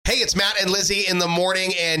it's Matt and Lizzie in the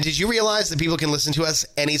morning. And did you realize that people can listen to us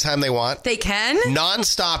anytime they want? They can?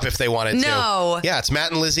 Non-stop if they wanted to. No. Yeah, it's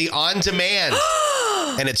Matt and Lizzie on demand.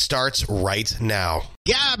 And it starts right now.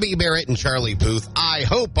 Gabby Barrett and Charlie Puth, I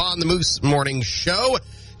hope, on the Moose Morning Show.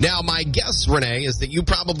 Now, my guess, Renee, is that you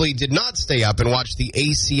probably did not stay up and watch the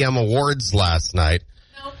ACM Awards last night.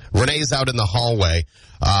 No. Renee's out in the hallway.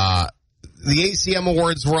 The ACM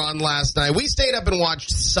Awards were on last night. We stayed up and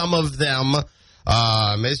watched some of them.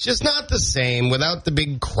 It's just not the same without the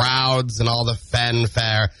big crowds and all the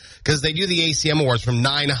fanfare, because they do the ACM Awards from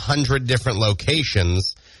 900 different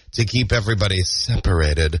locations to keep everybody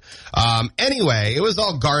separated. Anyway, it was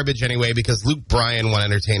all garbage anyway, because Luke Bryan won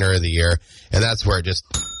Entertainer of the Year, and that's where it just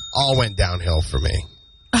all went downhill for me.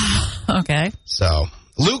 Okay. So,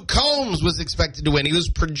 Luke Combs was expected to win. He was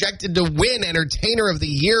projected to win Entertainer of the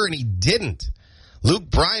Year, and he didn't.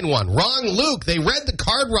 Luke Bryan won. Wrong Luke. They read the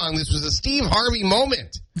card wrong. This was a Steve Harvey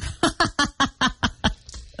moment.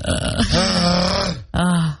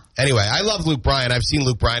 Anyway, I love Luke Bryan. I've seen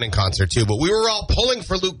Luke Bryan in concert, too. But we were all pulling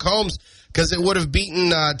for Luke Combs because it would have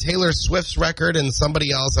beaten Taylor Swift's record and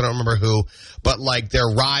somebody else. I don't remember who. But, like, their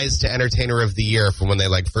rise to Entertainer of the Year from when they,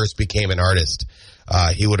 like, first became an artist.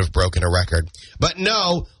 He would have broken a record. But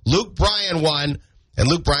no, Luke Bryan won. And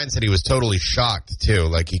Luke Bryan said he was totally shocked, too.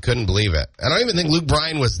 Like, he couldn't believe it. I don't even think Luke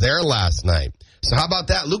Bryan was there last night. So how about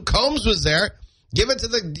that? Luke Combs was there. Give it to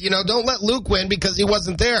the, don't let Luke win because he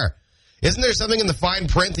wasn't there. Isn't there something in the fine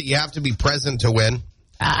print that you have to be present to win?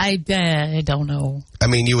 I don't know. I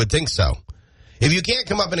mean, you would think so. If you can't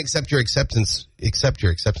come up and accept your acceptance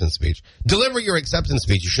speech, deliver your acceptance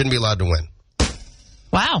speech, you shouldn't be allowed to win.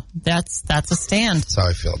 Wow, that's a stand. That's how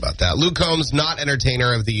I feel about that. Luke Combs, not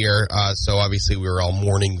Entertainer of the Year, so obviously we were all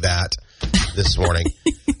mourning that this morning.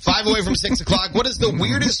 5 away from 6 o'clock. What is the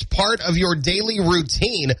weirdest part of your daily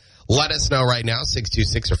routine? Let us know right now,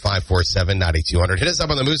 626 or 547-9200. Hit us up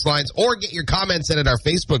on the Moose lines or get your comments in at our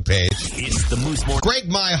Facebook page. It's the Moose Morning. Break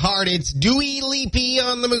my heart. It's Dewey Leapy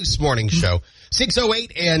on the Moose Morning Show.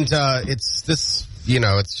 6:08, and it's this,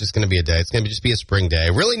 it's just going to be a day. It's going to just be a spring day.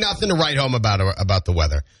 Really nothing to write home about the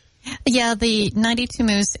weather. Yeah, the 92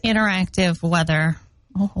 Moose interactive weather.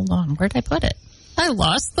 Oh, hold on. Where'd I put it? I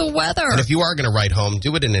lost the weather. And if you are going to write home,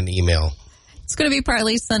 do it in an email. It's going to be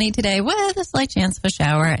partly sunny today with a slight chance of a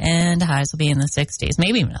shower, and highs will be in the 60s.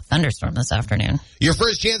 Maybe even a thunderstorm this afternoon. Your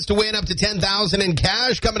first chance to win up to $10,000 in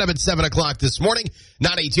cash coming up at 7 o'clock this morning.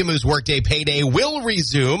 92 Moose Workday Payday will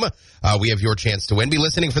resume. We have your chance to win. Be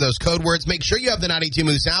listening for those code words. Make sure you have the 92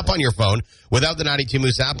 Moose app on your phone. Without the 92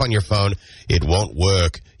 Moose app on your phone, it won't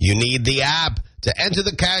work. You need the app to enter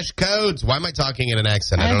the cash codes. Why am I talking in an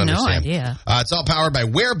accent? I don't understand. I have no idea. It's all powered by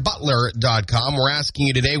WearButler.com. We're asking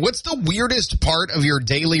you today, what's the weirdest part of your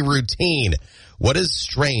daily routine? What is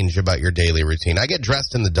strange about your daily routine? I get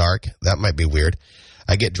dressed in the dark. That might be weird.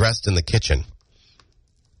 I get dressed in the kitchen.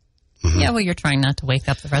 Mm-hmm. Yeah, well, you're trying not to wake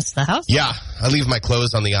up the rest of the house. Yeah, I leave my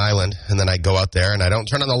clothes on the island, and then I go out there, and I don't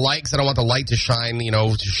turn on the light because I don't want the light to shine,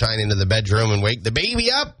 to shine into the bedroom and wake the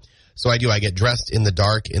baby up. So I do. I get dressed in the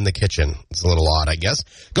dark in the kitchen. It's a little odd, I guess.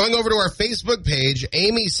 Going over to our Facebook page,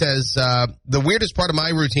 Amy says, the weirdest part of my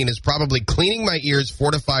routine is probably cleaning my ears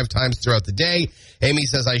 4 to 5 times throughout the day. Amy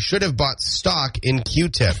says, I should have bought stock in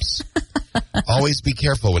Q-tips. Always be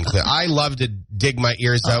careful when cleaning. I love to dig my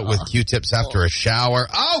ears out with Q-tips after a shower.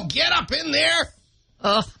 Oh, get up in there.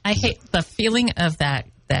 Oh, I hate the feeling of that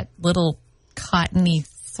little cottony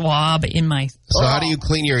swab in my... So how do you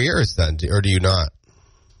clean your ears then? Or do you not?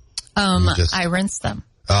 I rinse them.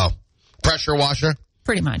 Oh, pressure washer?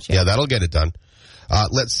 Pretty much, yeah. Yeah, that'll get it done.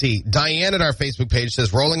 Let's see. Diane at our Facebook page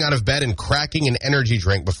says, rolling out of bed and cracking an energy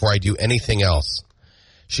drink before I do anything else.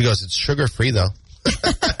 She goes, it's sugar-free, though.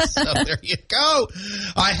 So there you go.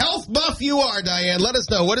 A health buff you are, Diane. Let us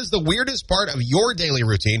know, what is the weirdest part of your daily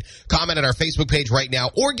routine? Comment at our Facebook page right now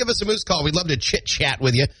or give us a Moose call. We'd love to chit-chat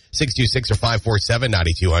with you. 626 or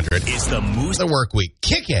 547-9200. It's the Moose. The work week.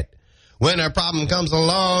 Kick it. When a problem comes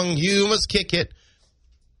along, you must kick it.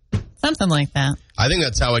 Something like that. I think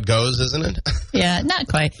that's how it goes, isn't it? Yeah, not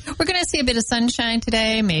quite. We're going to see a bit of sunshine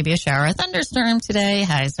today, maybe a shower, a thunderstorm today,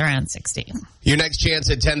 highs around 60. Your next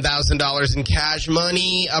chance at $10,000 in cash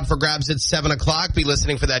money up for grabs at 7 o'clock. Be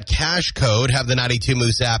listening for that cash code. Have the 92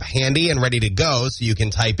 Moose app handy and ready to go so you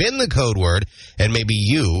can type in the code word and maybe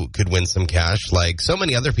you could win some cash like so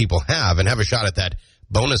many other people have and have a shot at that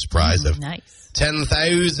bonus prize of nice.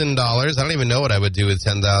 $10,000. I don't even know what I would do with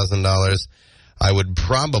 $10,000. I would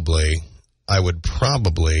probably,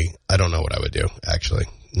 I don't know what I would do, actually.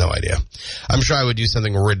 No idea. I'm sure I would do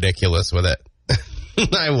something ridiculous with it.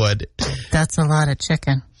 I would. That's a lot of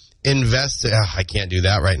chicken. Invest. I can't do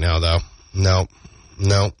that right now, though. No.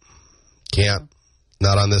 Can't.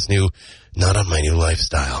 Not on my new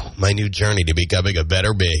lifestyle. My new journey to becoming a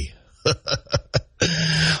better me. You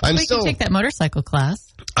can take that motorcycle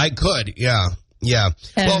class. I could, yeah.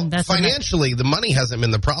 And well, financially, the money hasn't been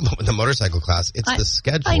the problem with the motorcycle class. It's the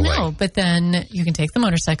scheduling. I know, but then you can take the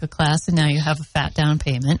motorcycle class, and now you have a fat down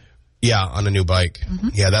payment. Yeah, on a new bike. Mm-hmm.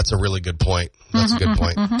 Yeah, that's a really good point. That's a good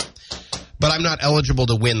point. But I'm not eligible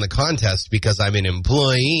to win the contest because I'm an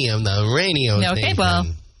employee of the radio station. Okay, well,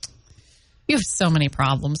 you have so many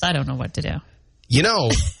problems. I don't know what to do. You know,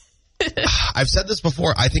 I've said this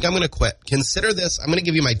before. I think I'm going to quit. Consider this. I'm going to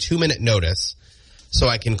give you my 2-minute notice so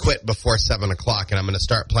I can quit before 7 o'clock, and I'm going to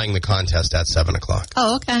start playing the contest at 7 o'clock.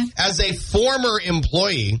 Oh, okay. As a former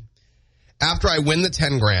employee, after I win the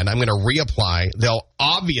 10 grand, I'm going to reapply. They'll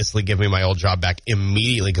obviously give me my old job back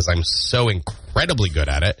immediately because I'm so incredibly good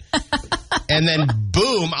at it. And then,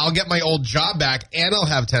 boom, I'll get my old job back, and I'll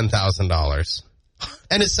have $10,000.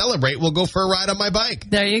 And to celebrate, we'll go for a ride on my bike.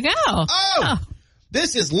 There you go. Oh!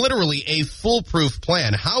 This is literally a foolproof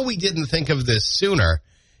plan. How we didn't think of this sooner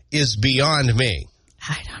is beyond me.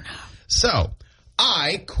 I don't know. So,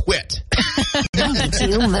 I quit.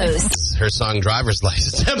 92 Moose. Her song Driver's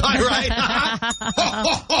License. Am I right?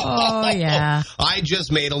 Oh, yeah. I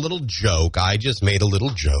just made a little joke.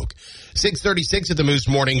 6:36 at the Moose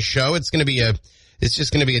Morning Show. It's just going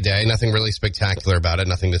to be a day. Nothing really spectacular about it.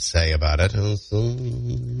 Nothing to say about it.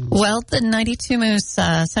 Well, the 92 Moose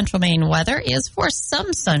Central Maine weather is for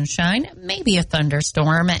some sunshine, maybe a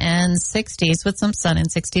thunderstorm, and 60s with some sun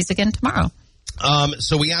and 60s again tomorrow.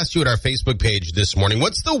 So we asked you at our Facebook page this morning,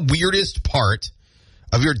 what's the weirdest part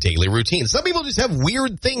of your daily routine? Some people just have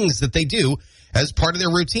weird things that they do as part of their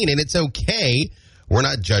routine, and it's okay. We're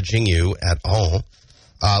not judging you at all.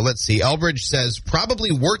 Let's see. Elbridge says,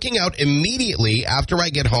 probably working out immediately after I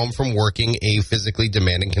get home from working a physically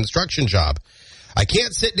demanding construction job. I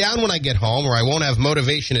can't sit down when I get home or I won't have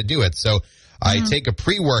motivation to do it. So I take a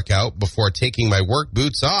pre-workout before taking my work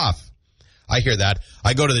boots off. I hear that.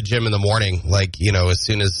 I go to the gym in the morning, as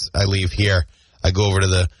soon as I leave here, I go over to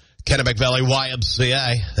the Kennebec Valley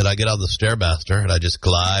YMCA and I get on the Stairmaster and I just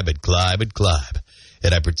climb and climb and climb.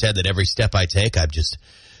 And I pretend that every step I take, I'm just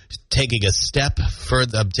taking a step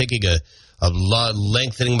further. I'm taking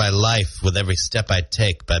lengthening my life with every step I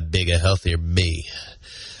take by being a healthier me.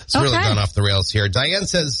 It's really gone off the rails here. Diane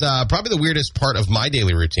says, probably the weirdest part of my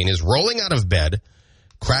daily routine is rolling out of bed,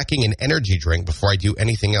 cracking an energy drink before I do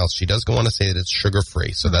anything else. She does go on to say that it's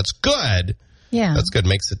sugar-free, so that's good. Yeah. That's good.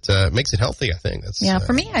 Makes it healthy, I think. That's,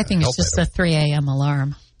 for me, I think it's just a 3 a.m.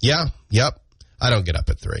 alarm. Yeah, yep. I don't get up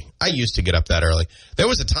at 3. I used to get up that early. There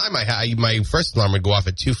was a time my first alarm would go off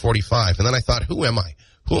at 2:45, and then I thought, who am I?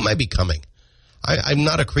 Who am I becoming? I'm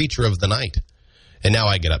not a creature of the night. And now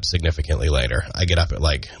I get up significantly later. I get up at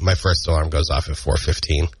my first alarm goes off at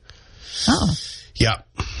 4:15. Oh.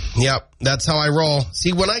 Yep. That's how I roll.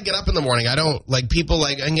 See, when I get up in the morning, I don't people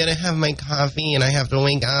I'm going to have my coffee and I have to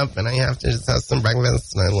wake up and I have to just have some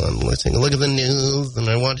breakfast and I take a look at the news and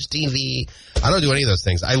I watch TV. I don't do any of those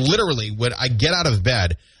things. I literally, when I get out of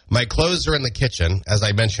bed, my clothes are in the kitchen, as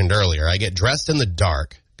I mentioned earlier. I get dressed in the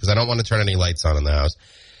dark because I don't want to turn any lights on in the house.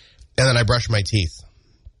 And then I brush my teeth.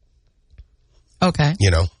 Okay.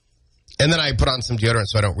 And then I put on some deodorant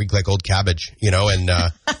so I don't reek like old cabbage, and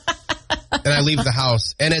and I leave the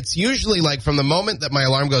house. And it's usually from the moment that my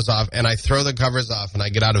alarm goes off and I throw the covers off and I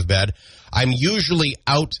get out of bed, I'm usually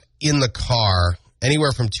out in the car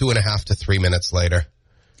anywhere from 2.5 to 3 minutes later.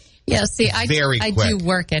 Yeah, see, I do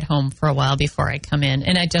work at home for a while before I come in,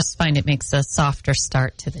 and I just find it makes a softer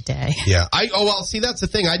start to the day. Yeah. See, that's the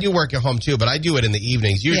thing. I do work at home, too, but I do it in the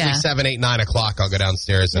evenings. Usually 7, 8, 9 o'clock, I'll go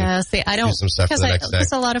downstairs and do some stuff for the next day.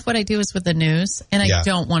 Because a lot of what I do is with the news, and I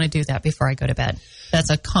don't want to do that before I go to bed.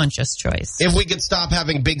 That's a conscious choice. If we could stop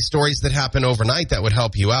having big stories that happen overnight, that would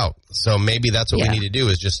help you out. So maybe that's what we need to do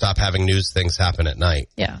is just stop having news things happen at night.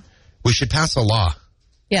 Yeah. We should pass a law.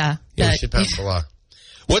 Yeah. We should pass a law.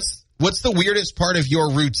 What's the weirdest part of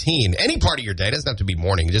your routine? Any part of your day. It doesn't have to be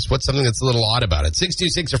morning. Just what's something that's a little odd about it.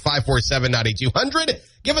 626 or 547-9200.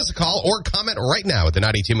 Give us a call or comment right now at the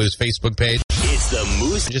 92 Moose Facebook page. It's the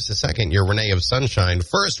Moose. In just a second, you're Renee of Sunshine.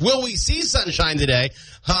 First, will we see sunshine today?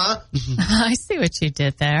 Huh? I see what you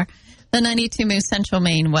did there. The 92 Moose Central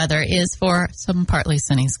Maine weather is for some partly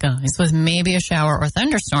sunny skies with maybe a shower or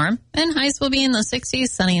thunderstorm. And highs will be in the 60s,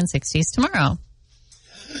 sunny and 60s tomorrow.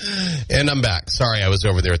 And I'm back. Sorry, I was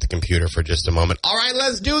over there at the computer for just a moment. All right,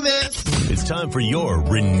 let's do this. It's time for your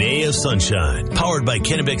Renee of Sunshine, powered by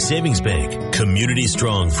Kennebec Savings Bank. Community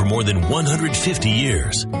strong for more than 150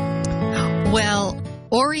 years. Well,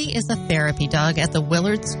 Ori is a therapy dog at the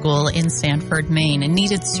Willard School in Sanford, Maine, and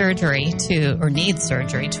needs surgery to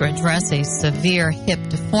address a severe hip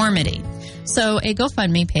deformity. So a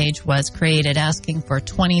GoFundMe page was created asking for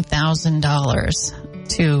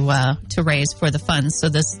 $20,000 to raise for the funds so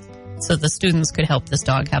the students could help this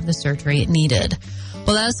dog have the surgery it needed.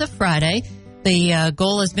 Well, as of Friday, the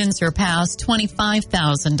goal has been surpassed.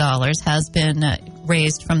 $25,000 has been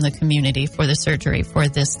raised from the community for the surgery for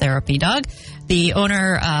this therapy dog. The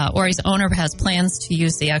owner, Ori's owner, has plans to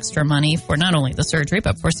use the extra money for not only the surgery,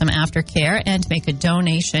 but for some aftercare and to make a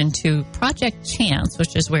donation to Project Chance,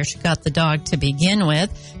 which is where she got the dog to begin with.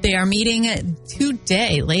 They are meeting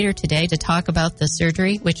later today, to talk about the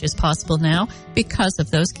surgery, which is possible now because of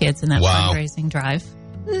those kids in that fundraising drive.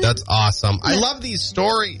 That's awesome. I love these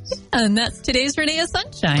stories. And that's today's Renee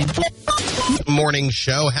Sunshine Morning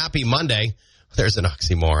show. Happy Monday. There's an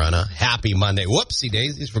oxymoron, huh? Happy Monday. Whoopsie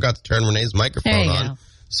daisies. Forgot to turn Renee's microphone on. Go.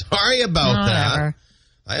 Sorry about that.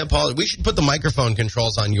 I apologize. We should put the microphone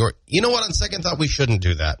controls on your... You know what? On second thought, we shouldn't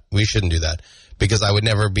do that. We shouldn't do that because I would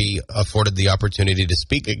never be afforded the opportunity to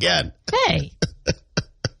speak again. Hey.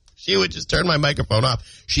 She would just turn my microphone off.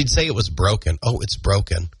 She'd say it was broken. Oh, it's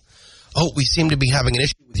broken. Oh, we seem to be having an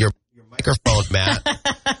issue with your microphone, Matt.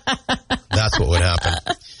 That's what would happen.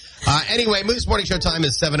 Anyway, Moose Morning Show time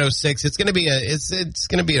is 7:06. It's going to be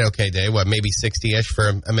an okay day. What, maybe 60-ish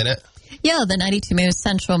for a minute? Yeah, the 92 Moose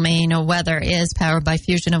Central Maine weather is powered by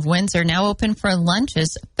Fusion of Windsor. Now open for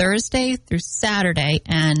lunches Thursday through Saturday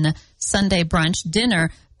and Sunday brunch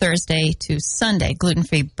dinner Thursday to Sunday.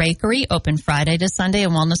 Gluten-free bakery open Friday to Sunday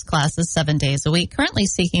and wellness classes 7 days a week. Currently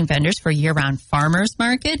seeking vendors for year-round farmers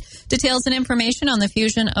market. Details and information on the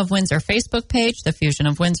Fusion of Windsor Facebook page. The Fusion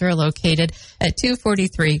of Windsor located at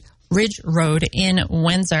 243 Ridge Road in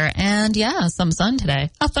Windsor. And yeah, some sun today.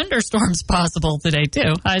 A thunderstorm's possible today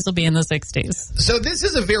too. Highs will be in the 60s. So this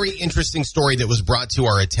is a very interesting story that was brought to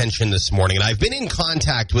our attention this morning. And I've been in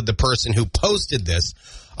contact with the person who posted this.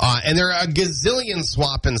 And there are a gazillion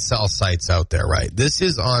swap and sell sites out there, right? This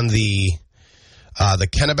is on the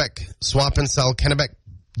Kennebec swap and sell,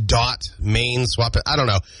 Kennebec.Maine swap. I don't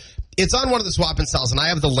know. It's on one of the swap and sells, and I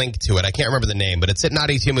have the link to it. I can't remember the name, but it's at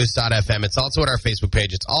 92moose.fm. It's also at our Facebook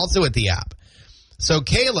page. It's also at the app. So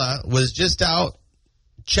Kayla was just out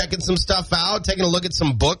checking some stuff out, taking a look at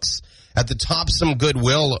some books at the Topsom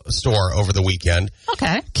Goodwill store over the weekend.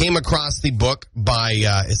 Okay. Came across the book by,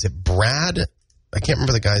 is it Brad? I can't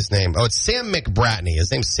remember the guy's name. Oh, it's Sam McBratney.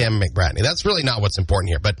 His name's Sam McBratney. That's really not what's important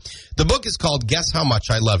here. But the book is called Guess How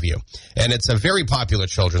Much I Love You. And it's a very popular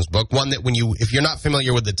children's book. One that if you're not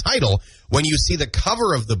familiar with the title, when you see the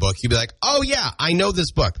cover of the book, you'd be like, oh yeah, I know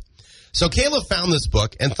this book. So Kayla found this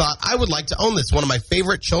book and thought, I would like to own this. One of my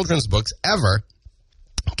favorite children's books ever.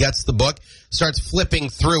 Gets the book, starts flipping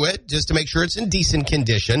through it just to make sure it's in decent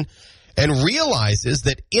condition, and realizes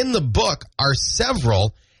that in the book are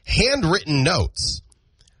several handwritten notes,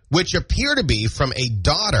 which appear to be from a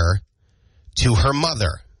daughter to her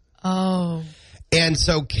mother. Oh. And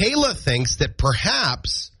so Kayla thinks that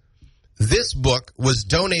perhaps this book was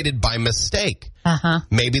donated by mistake. Uh-huh.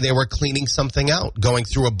 Maybe they were cleaning something out, going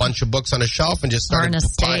through a bunch of books on a shelf and just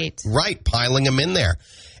started piling them in there.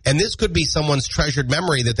 And this could be someone's treasured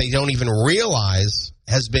memory that they don't even realize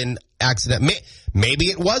has been accident. Maybe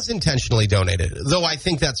it was intentionally donated, though I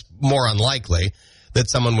think that's more unlikely that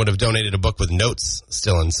someone would have donated a book with notes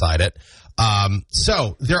still inside it.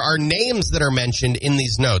 So there are names that are mentioned in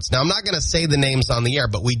these notes. Now, I'm not going to say the names on the air,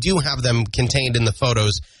 but we do have them contained in the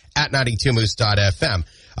photos at 92moose.fm.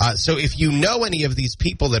 So if you know any of these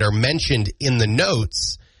people that are mentioned in the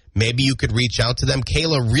notes, maybe you could reach out to them.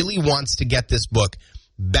 Kayla really wants to get this book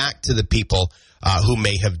back to the people who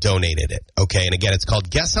may have donated it. Okay, and again, it's called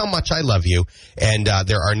Guess How Much I Love You, and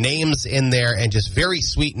there are names in there and just very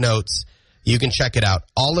sweet notes. You can check it out.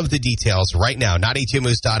 All of the details right now,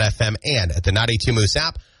 92moose.fm and at the 92 Moose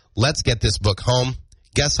app. Let's get this book home.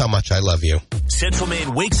 Guess How Much I Love You. Central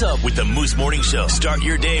Maine wakes up with the Moose Morning Show. Start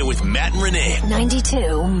your day with Matt and Renee.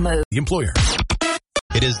 92 Moose. The employer.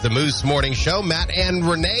 It is the Moose Morning Show. Matt and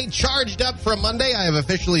Renee charged up for Monday. I have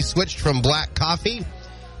officially switched from black coffee,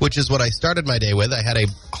 which is what I started my day with. I had a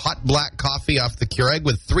hot black coffee off the Keurig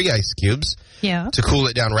with 3 ice cubes to cool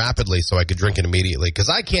it down rapidly so I could drink it immediately. Because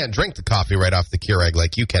I can't drink the coffee right off the Keurig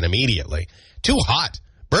like you can immediately. Too hot.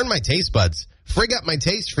 Burn my taste buds. Frig up my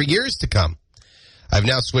taste for years to come. I've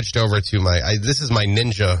now switched over to this is my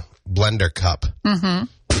Ninja blender cup. Mm-hmm.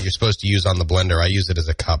 That you're supposed to use on the blender. I use it as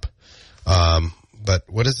a cup. But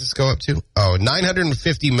what does this go up to? Oh,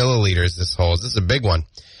 950 milliliters this holds. This is a big one.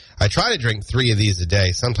 I try to drink 3 of these a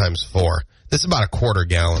day, sometimes 4. This is about a quarter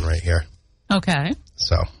gallon right here. Okay.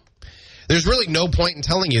 So There's really no point in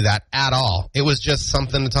telling you that at all. It was just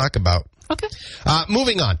something to talk about. Okay.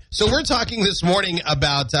 Moving on. So we're talking this morning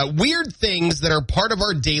about weird things that are part of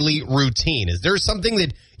our daily routine. Is there something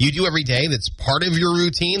that you do every day that's part of your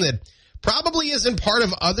routine that probably isn't part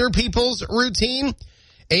of other people's routine?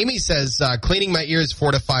 Amy says, cleaning my ears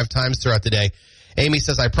 4 to 5 times throughout the day. Amy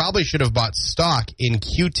says, I probably should have bought stock in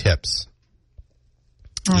Q-tips.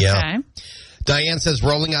 Okay. Yeah. Diane says,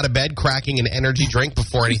 rolling out of bed, cracking an energy drink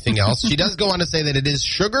before anything else. She does go on to say that it is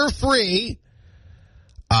sugar-free.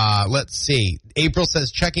 Let's see. April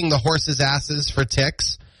says, checking the horses' asses for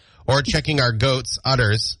ticks or checking our goats'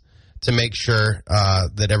 udders to make sure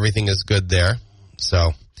that everything is good there.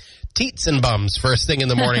 So, teats and bums first thing in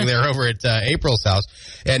the morning there over at April's house.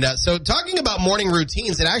 And so talking about morning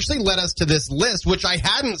routines, it actually led us to this list, which I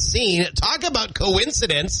hadn't seen. Talk about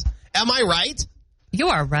coincidence. Am I right? You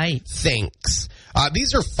are right. Thanks.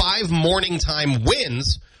 These are 5 morning time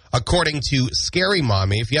wins, according to Scary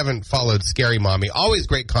Mommy. If you haven't followed Scary Mommy, always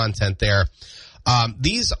great content there.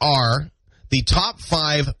 These are the top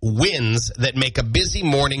 5 wins that make a busy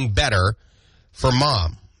morning better for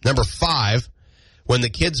mom. Number 5, when the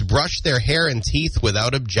kids brush their hair and teeth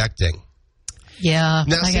without objecting. Yeah,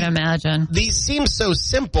 Now, I can imagine. These seem so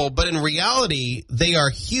simple, but in reality, they are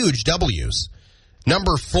huge W's.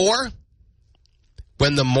 Number 4,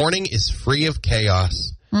 when the morning is free of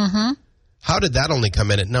chaos. Mm-hmm. How did that only come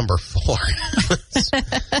in at number 4?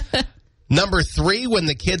 Number 3, when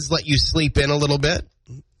the kids let you sleep in a little bit.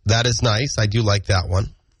 That is nice. I do like that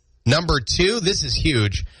one. Number 2, this is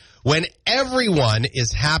huge. When everyone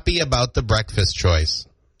is happy about the breakfast choice.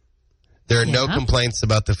 There are no complaints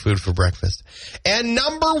about the food for breakfast. And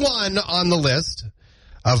number 1 on the list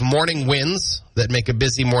of morning wins that make a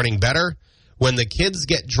busy morning better, when the kids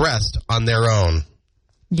get dressed on their own.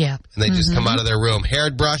 Yeah. And they just come out of their room.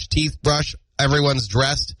 Hair brush, teeth brush, everyone's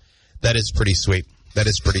dressed. That is pretty sweet. That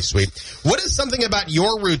is pretty sweet. What is something about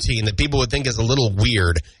your routine that people would think is a little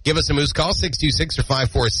weird? Give us a Moose call, 626 or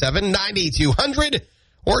 547-9200.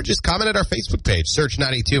 Or just comment at our Facebook page. Search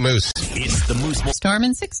 92 Moose. It's the Moose. Storm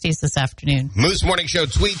in 60s this afternoon. Moose Morning Show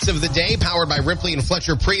tweets of the day, powered by Ripley and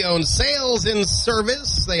Fletcher Pre-Owned Sales and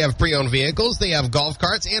Service. They have pre-owned vehicles. They have golf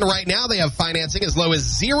carts. And right now they have financing as low as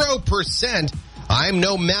 0%. I'm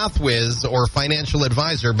no math whiz or financial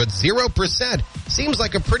advisor, but 0% seems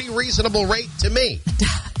like a pretty reasonable rate to me.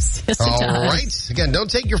 Yes, it All does. right. Again, don't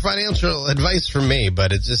take your financial advice from me,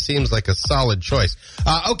 but it just seems like a solid choice.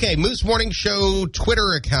 Okay, Moose Morning Show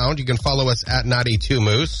Twitter account. You can follow us at 92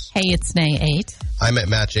 Moose. Hey, it's Nay 8. I'm at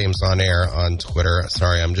Matt James on air on Twitter.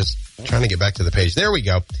 Sorry, I'm just trying to get back to the page. There we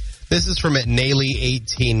go. This is from at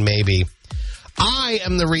Naley18 maybe. I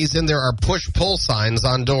am the reason there are push-pull signs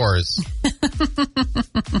on doors.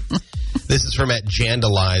 This is from at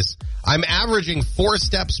Jandalize. I'm averaging 4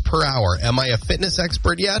 steps per hour. Am I a fitness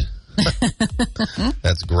expert yet?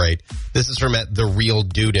 That's great. This is from at The Real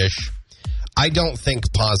Dudish. I don't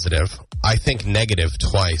think positive. I think negative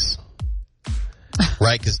twice.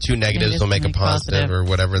 Right? Because 2 negatives will make a positive or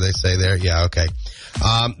whatever they say there. Yeah, okay.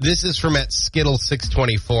 This is from at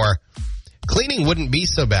Skittle624. Cleaning wouldn't be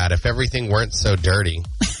so bad if everything weren't so dirty.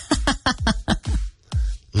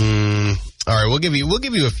 All right, we'll give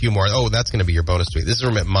you a few more. Oh, that's going to be your bonus tweet. This is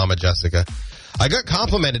from Mama Jessica. I got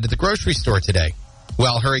complimented at the grocery store today.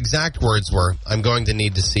 Well, her exact words were, I'm going to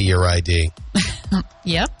need to see your ID.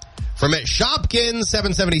 Yep. From at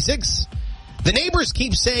Shopkin776. The neighbors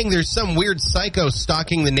keep saying there's some weird psycho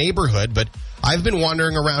stalking the neighborhood, but I've been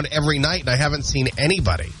wandering around every night and I haven't seen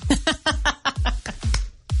anybody.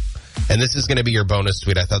 And this is going to be your bonus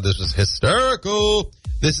tweet. I thought this was hysterical.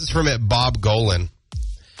 This is from Bob Golan.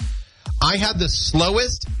 I had the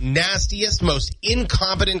slowest, nastiest, most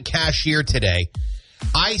incompetent cashier today.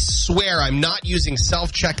 I swear I'm not using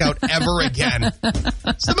self-checkout ever again.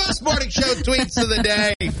 It's the Moose Morning Show tweets of the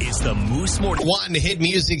day. It's the Moose Morning. One hit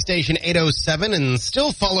music station 807 and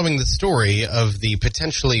still following the story of the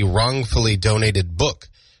potentially wrongfully donated book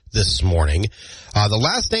this morning. The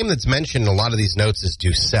last name that's mentioned in a lot of these notes is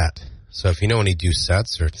Doucette. So if you know any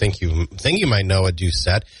Doucettes or think you might know a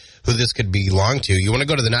Doucette who this could belong to, you want to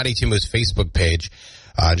go to the 92 Moose Facebook page.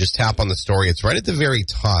 Just tap on the story. It's right at the very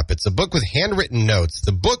top. It's a book with handwritten notes.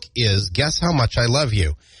 The book is Guess How Much I Love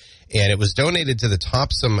You. And it was donated to the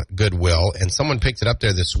Topsom Goodwill, and someone picked it up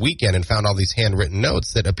there this weekend and found all these handwritten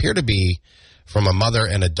notes that appear to be from a mother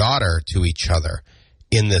and a daughter to each other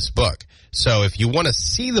in this book. So if you want to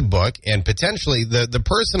see the book, and potentially the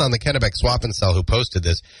person on the Kennebec Swap and Sell who posted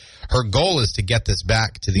this, her goal is to get this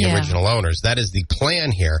back to the original owners. That is the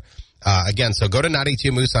plan here. Again, so go to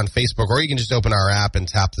 92 Moose on Facebook, or you can just open our app and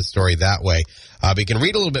tap the story that way. But you can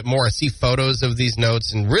read a little bit more, see photos of these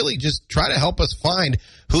notes, and really just try to help us find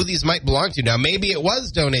who these might belong to. Now, maybe it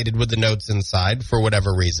was donated with the notes inside for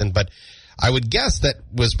whatever reason, but I would guess that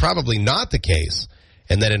was probably not the case,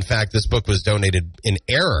 and that, in fact, this book was donated in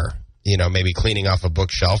error. Maybe cleaning off a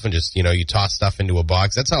bookshelf and just, you toss stuff into a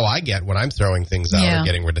box. That's how I get when I'm throwing things out or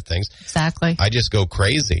getting rid of things. Exactly. I just go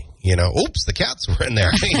crazy. Oops, the cats were in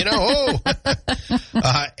there.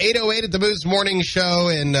 8:08 at the Moose Morning Show,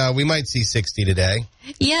 and we might see 60 today.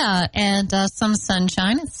 Yeah, and some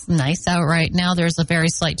sunshine. It's nice out right now. There's a very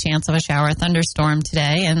slight chance of a shower or thunderstorm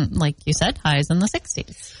today, and like you said, highs in the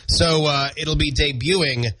 60s. So it'll be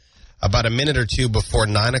debuting about a minute or two before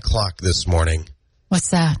 9 o'clock this morning. What's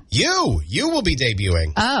that? You will be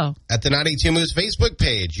debuting. Oh. At the 92 Moose Facebook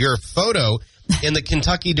page. Your photo in the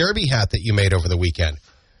Kentucky Derby hat that you made over the weekend.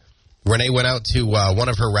 Renee went out to one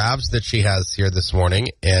of her Ravs that she has here this morning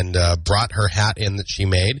and brought her hat in that she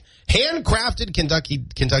made. Handcrafted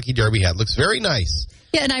Kentucky Derby hat. Looks very nice.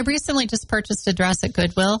 Yeah, and I recently just purchased a dress at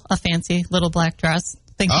Goodwill, a fancy little black dress.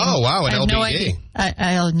 Thinking, oh, wow, an LBD.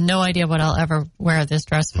 I have no idea what I'll ever wear this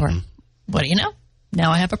dress for. What do you know?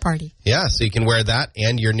 Now I have a party. Yeah, so you can wear that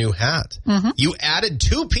and your new hat. You added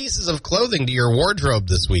 2 pieces of clothing to your wardrobe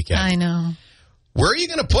this weekend. I know. Where are you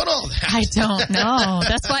going to put all that? I don't know.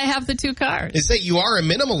 That's why I have the 2 cars. They say you are a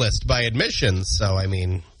minimalist by admission, so I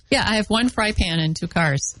mean... Yeah, I have 1 fry pan and 2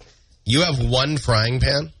 cars. You have 1 frying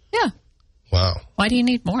pan? Yeah. Wow. Why do you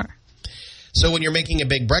need more? So when you're making a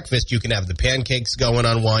big breakfast, you can have the pancakes going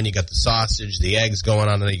on one, you got the sausage, the eggs going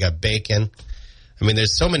on, and you got bacon. I mean,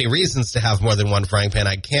 there's so many reasons to have more than 1 frying pan.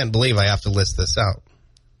 I can't believe I have to list this out.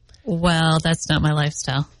 Well, that's not my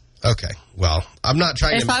lifestyle. Okay. Well, I'm not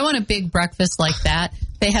trying If I want a big breakfast like that,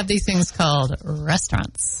 they have these things called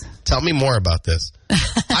restaurants. Tell me more about this.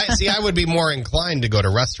 I would be more inclined to go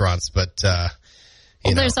to restaurants, but,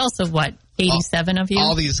 there's also, 87 of you?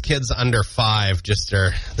 All these kids under 5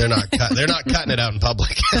 they're not cutting it out in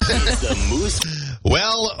public. The Moose.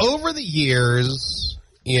 Well, over the years...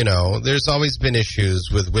 there's always been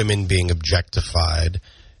issues with women being objectified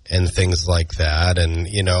and things like that. And,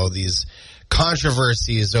 these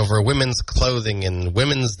controversies over women's clothing and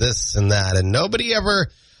women's this and that. And nobody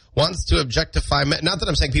ever wants to objectify men. Not that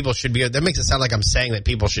I'm saying people should be. That makes it sound like I'm saying that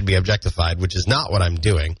people should be objectified, which is not what I'm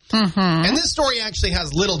doing. And this story actually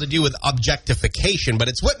has little to do with objectification, but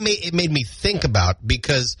it's what it made me think about,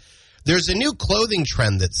 because there's a new clothing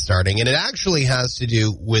trend that's starting, and it actually has to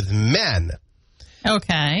do with men.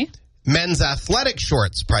 Okay. Men's athletic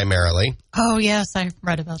shorts, primarily. Oh, yes, I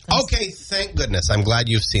read about this. Okay, thank goodness. I'm glad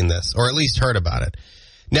you've seen this, or at least heard about it.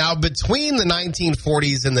 Now, between the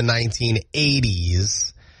 1940s and the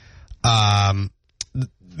 1980s,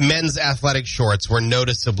 men's athletic shorts were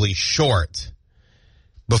noticeably short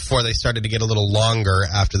before they started to get a little longer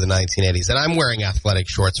after the 1980s. And I'm wearing athletic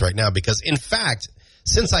shorts right now because, in fact,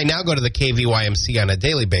 since I now go to the KVYMC on a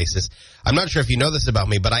daily basis, I'm not sure if you know this about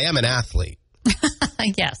me, but I am an athlete.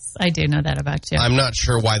 Yes, I do know that about you. I'm not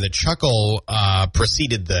sure why the chuckle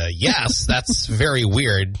preceded the yes. That's very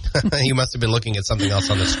weird. You must have been looking at something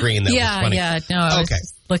else on the screen that was funny. No, I was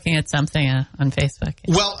just looking at something on Facebook.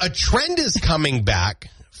 Well, a trend is coming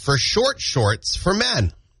back for short shorts for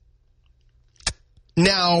men.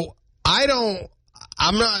 Now,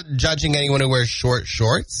 I'm not judging anyone who wears short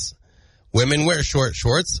shorts. Women wear short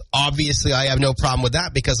shorts. Obviously, I have no problem with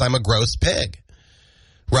that because I'm a gross pig.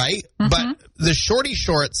 Right? But the shorty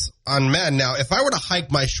shorts on men, now, if I were to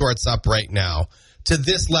hike my shorts up right now to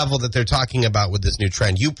this level that they're talking about with this new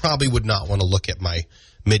trend, you probably would not want to look at my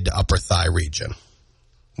mid to upper thigh region.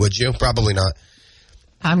 Would you? Probably not.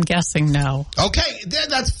 I'm guessing no. Okay,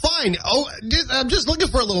 that's fine. I'm just looking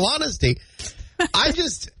for a little honesty. I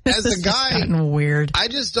just, as a guy, weird. I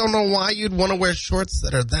just don't know why you'd want to wear shorts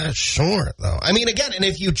that are that short, though. I mean, again, and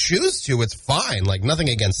if you choose to, it's fine. Like, nothing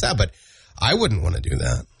against that, but I wouldn't want to do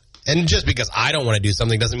that. And just because I don't want to do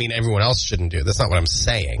something doesn't mean everyone else shouldn't do it. That's not what I'm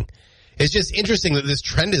saying. It's just interesting that this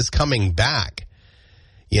trend is coming back,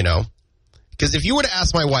 Because if you were to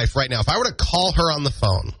ask my wife right now, if I were to call her on the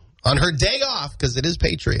phone on her day off, because it is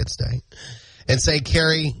Patriots Day, and say,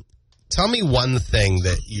 Carrie, tell me one thing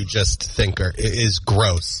that you just think is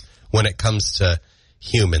gross when it comes to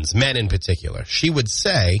humans, men in particular, she would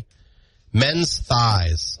say men's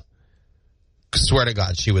thighs. Swear to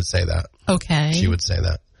God, she would say that. Okay. She would say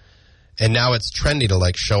that. And now it's trendy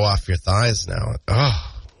to, show off your thighs now.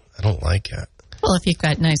 Oh, I don't like it. Well, if you've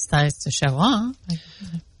got nice thighs to show off.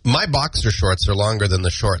 My boxer shorts are longer than the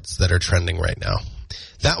shorts that are trending right now.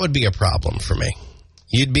 That would be a problem for me.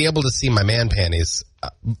 You'd be able to see my man panties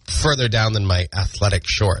further down than my athletic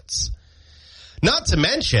shorts. Not to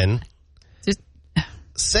mention,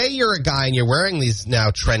 say you're a guy and you're wearing these now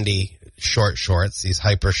trendy short shorts, these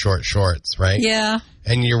hyper short shorts, right? Yeah.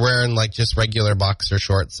 And you're wearing like just regular boxer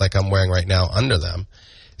shorts like I'm wearing right now under them.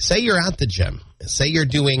 Say you're at the gym. Say you're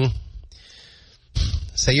doing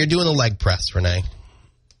a leg press, Renee.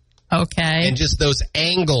 Okay. And just those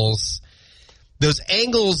angles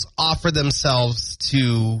offer themselves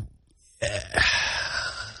to it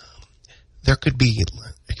could be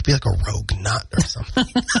like a rogue nut or something.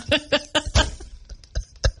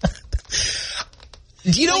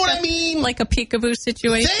 Do you know what I mean? Like a peekaboo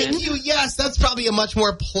situation? Thank you. Yes, that's probably a much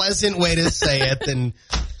more pleasant way to say it than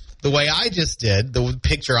the way I just did, the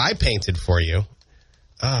picture I painted for you.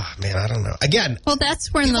 Oh, man, I don't know. Again, well,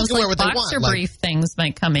 that's when those like boxer brief things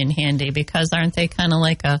might come in handy because aren't they kind of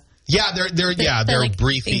like a... Yeah, they're like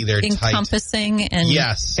briefy, they're encompassing tight. And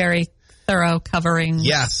very thorough covering.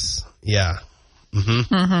 Yes, yeah.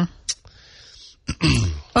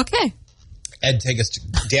 Okay. Ed, take us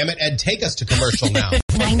to commercial now.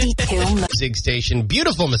 92 Music station,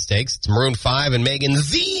 Beautiful Mistakes. It's Maroon 5 and Megan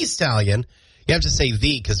Thee Stallion. You have to say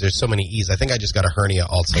the because there's so many E's. I think I just got a hernia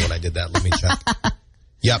also when I did that. Let me check.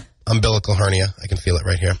 Yep, umbilical hernia. I can feel it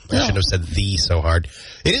right here. I shouldn't have said the so hard.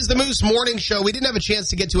 It is the Moose Morning Show. We didn't have a chance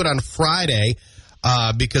to get to it on Friday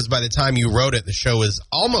because by the time you wrote it, the show is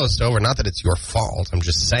almost over. Not that it's your fault. I'm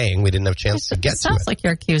just saying we didn't have a chance to get to it. Sounds like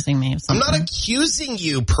you're accusing me of something. I'm not accusing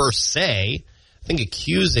you per se. I think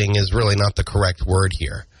accusing is really not the correct word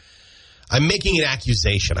here. I'm making an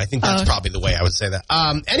accusation. I think that's probably the way I would say that.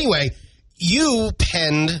 Anyway, you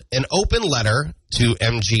penned an open letter to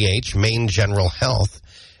MGH, Maine General Health,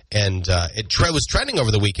 and it was trending over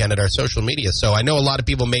the weekend at our social media. So I know a lot of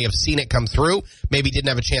people may have seen it come through, maybe didn't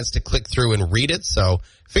have a chance to click through and read it. So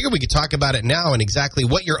I figured we could talk about it now and exactly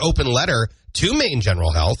what your open letter to Maine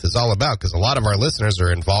General Health is all about, because a lot of our listeners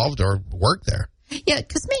are involved or work there. Yeah,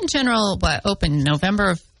 because Maine General opened November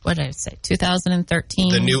of,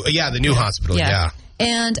 2013? The new hospital, yeah.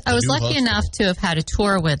 And I was lucky enough to have had a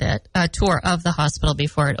tour with it, a tour of the hospital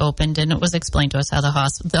before it opened, and it was explained to us how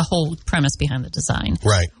the whole premise behind the design.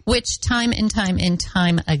 Right. Which time and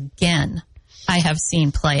time again I have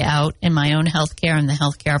seen play out in my own healthcare and the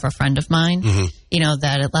healthcare of a friend of mine. Mm-hmm. You know,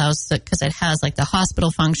 that allows, because it has like the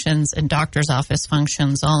hospital functions and doctor's office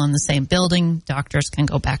functions all in the same building. Doctors can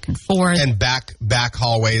go back and forth. And back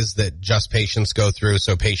hallways that just patients go through,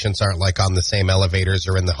 so patients aren't like on the same elevators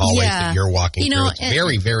or in the hallways that you're walking through. It's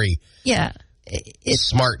very, very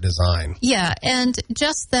smart design. Yeah, and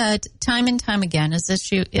just that time and time again, as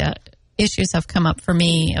issues have come up for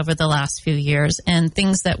me over the last few years, and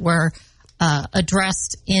things that were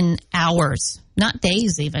addressed in hours, not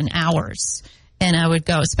days, even hours. And I would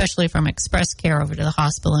go, especially from Express Care over to the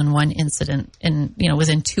hospital in one incident. And,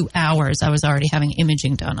 within 2 hours, I was already having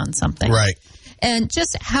imaging done on something. Right. And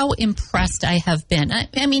just how impressed I have been.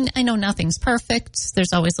 I mean, I know nothing's perfect.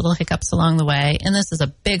 There's always little hiccups along the way. And this is a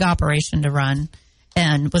big operation to run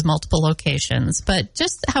and with multiple locations. But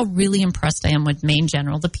just how really impressed I am with Maine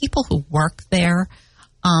General. The people who work there,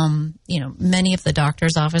 many of the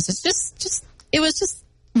doctor's offices, it was just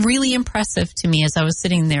really impressive to me as I was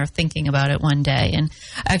sitting there thinking about it one day. And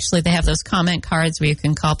actually, they have those comment cards where you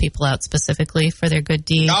can call people out specifically for their good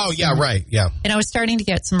deeds. Oh, yeah, right, yeah. And I was starting to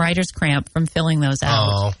get some writer's cramp from filling those out.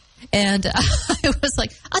 Oh. And I was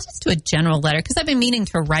like, I'll just do a general letter because I've been meaning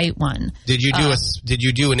to write one. Did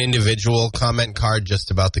you do an individual comment card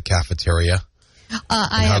just about the cafeteria?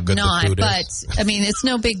 I have not, but I mean, it's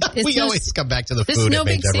no big. We always come back to the food. It's no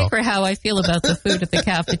big secret how I feel about the food at the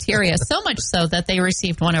cafeteria. So much so that they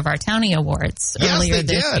received one of our Townie Awards earlier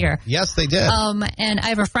this year. Yes, they did. And I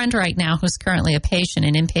have a friend right now who's currently an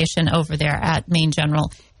inpatient over there at Maine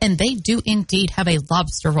General, and they do indeed have a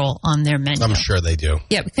lobster roll on their menu. I'm sure they do.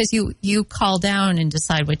 Yeah, because you call down and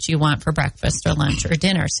decide what you want for breakfast or lunch or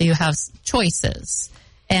dinner, so you have choices.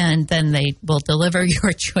 And then they will deliver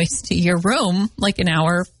your choice to your room like an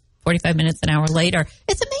hour, 45 minutes, an hour later.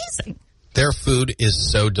 It's amazing. Their food is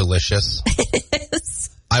so delicious. It is.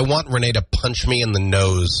 I want Renee to punch me in the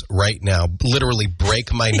nose right now, literally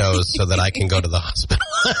break my nose so that I can go to the hospital.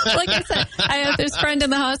 Like I said, I have this friend in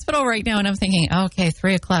the hospital right now, and I'm thinking, okay,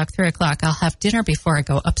 3 o'clock. I'll have dinner before I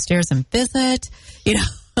go upstairs and visit,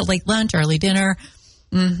 late lunch, early dinner.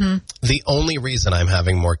 Mm-hmm. The only reason I'm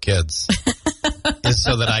having more kids is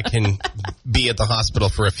so that I can be at the hospital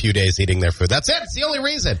for a few days eating their food. That's it. It's the only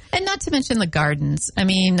reason. And not to mention the gardens. I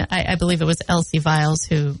mean, I believe it was Elsie Viles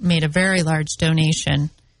who made a very large donation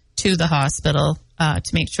to the hospital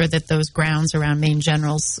to make sure that those grounds around Maine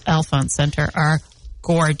General's Alphonse Center are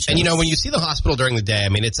gorgeous. And, when you see the hospital during the day, I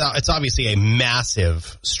mean, it's obviously a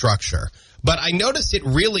massive structure. But I noticed it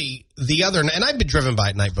really the other night, and I've been driven by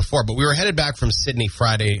it night before, but we were headed back from Sydney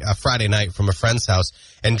Friday night from a friend's house,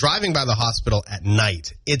 and driving by the hospital at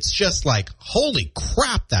night, it's just like, holy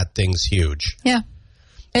crap, that thing's huge. Yeah.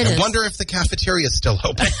 I wonder if the cafeteria is still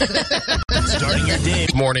open. Starting your day.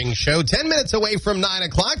 Morning show, 10 minutes away from 9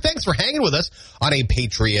 o'clock. Thanks for hanging with us on a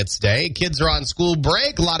Patriots Day. Kids are on school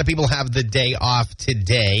break. A lot of people have the day off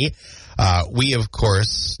today. We, of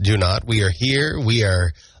course, do not. We are here. We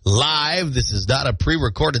are live. This is not a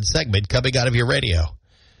pre-recorded segment coming out of your radio.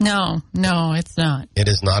 No, it's not. It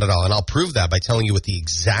is not at all. And I'll prove that by telling you what the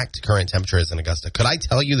exact current temperature is in Augusta. Could I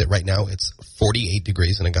tell you that right now it's 48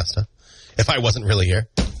 degrees in Augusta? If I wasn't really here?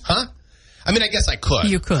 Huh? I mean, I guess I could.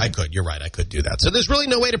 You could. I could. You're right. I could do that. So there's really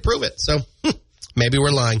no way to prove it. So maybe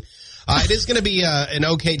we're lying. It is going to be an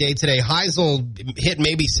okay day today. Highs will hit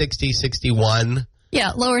maybe 60, 61.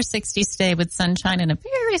 Yeah, lower 60s today with sunshine and a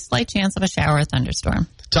very slight chance of a shower or thunderstorm.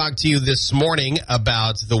 Talk to you this morning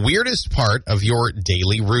about the weirdest part of your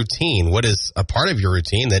daily routine. What is a part of your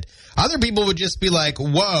routine that other people would just be like,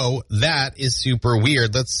 whoa, that is super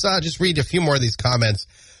weird. Let's just read a few more of these comments.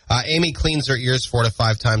 Amy cleans her ears 4 to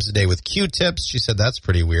 5 times a day with Q-tips. She said that's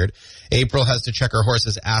pretty weird. April has to check her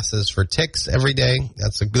horse's asses for ticks every day.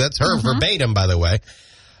 That's her verbatim, by the way.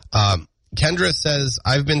 Kendra says,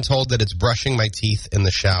 I've been told that it's brushing my teeth in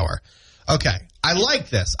the shower. Okay. I like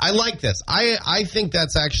this. I think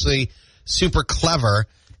that's actually super clever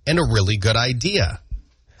and a really good idea.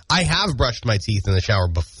 I have brushed my teeth in the shower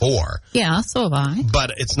before. Yeah, so have I.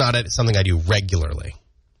 But it's not something I do regularly.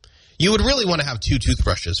 You would really want to have 2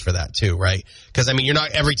 toothbrushes for that too, right? Because, I mean, you're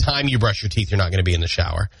not every time you brush your teeth, you're not going to be in the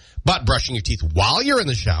shower. But brushing your teeth while you're in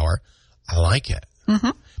the shower, I like it. Mm-hmm.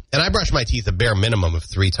 And I brush my teeth a bare minimum of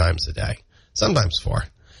 3 times a day. Sometimes 4.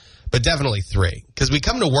 But definitely 3. Because we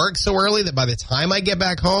come to work so early that by the time I get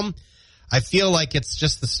back home, I feel like it's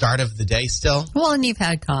just the start of the day still. Well, and you've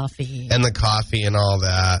had coffee. And the coffee and all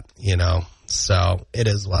that, So it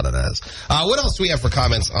is what it is. What else do we have for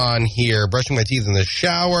comments on here? Brushing my teeth in the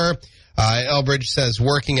shower. Elbridge says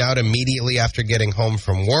working out immediately after getting home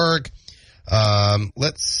from work.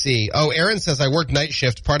 Let's see. Oh, Aaron says I work night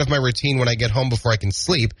shift. Part of my routine when I get home before I can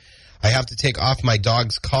sleep, I have to take off my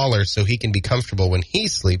dog's collar so he can be comfortable when he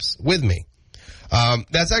sleeps with me.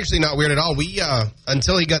 That's actually not weird at all. We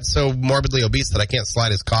until he got so morbidly obese that I can't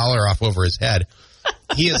slide his collar off over his head.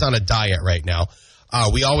 He is on a diet right now.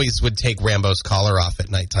 We always would take Rambo's collar off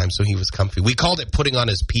at nighttime so he was comfy. We called it putting on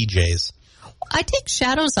his PJs. I take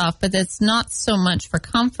shadows off, but it's not so much for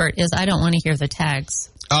comfort as I don't want to hear the tags.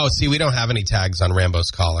 Oh, see, we don't have any tags on Rambo's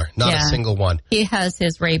collar. Not a single one. He has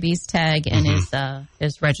his rabies tag and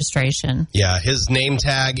his registration. Yeah, his name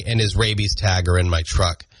tag and his rabies tag are in my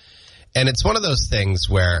truck. And it's one of those things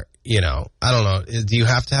where, I don't know, do you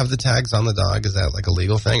have to have the tags on the dog? Is that like a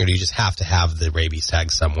legal thing? Or do you just have to have the rabies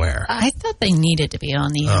tag somewhere? I thought they needed to be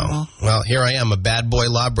on the animal. Well, here I am, a bad boy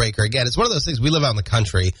lawbreaker again. It's one of those things. We live out in the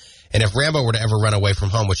country. And if Rambo were to ever run away from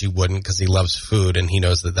home, which he wouldn't because he loves food and he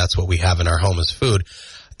knows that that's what we have in our home is food,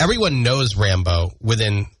 everyone knows Rambo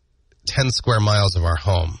within 10 square miles of our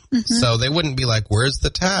home. Mm-hmm. So they wouldn't be like, where's the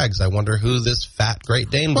tags? I wonder who this fat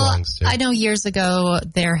Great Dane belongs to. I know years ago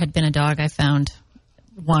there had been a dog I found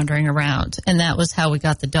wandering around, and that was how we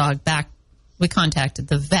got the dog back. We contacted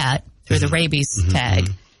the vet through the rabies tag,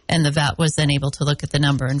 and the vet was then able to look at the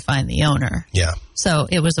number and find the owner. Yeah. So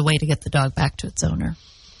it was a way to get the dog back to its owner.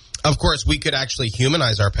 Of course, we could actually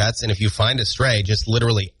humanize our pets, and if you find a stray, just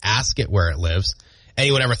literally ask it where it lives.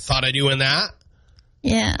 Anyone ever thought of doing that?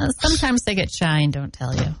 Yeah, sometimes they get shy and don't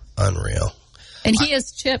tell you. Unreal. And he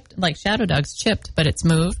is chipped, like Shadow Dog's chipped, but it's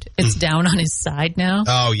moved. It's down on his side now.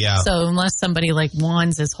 Oh, yeah. So unless somebody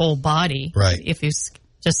wands his whole body, right. If you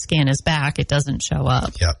just scan his back, it doesn't show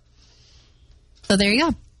up. Yep. So there you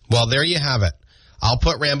go. Well, there you have it. I'll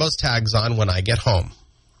put Rambo's tags on when I get home.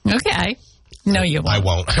 Okay. No, you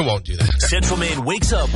won't. I won't do that. Central Maine wakes up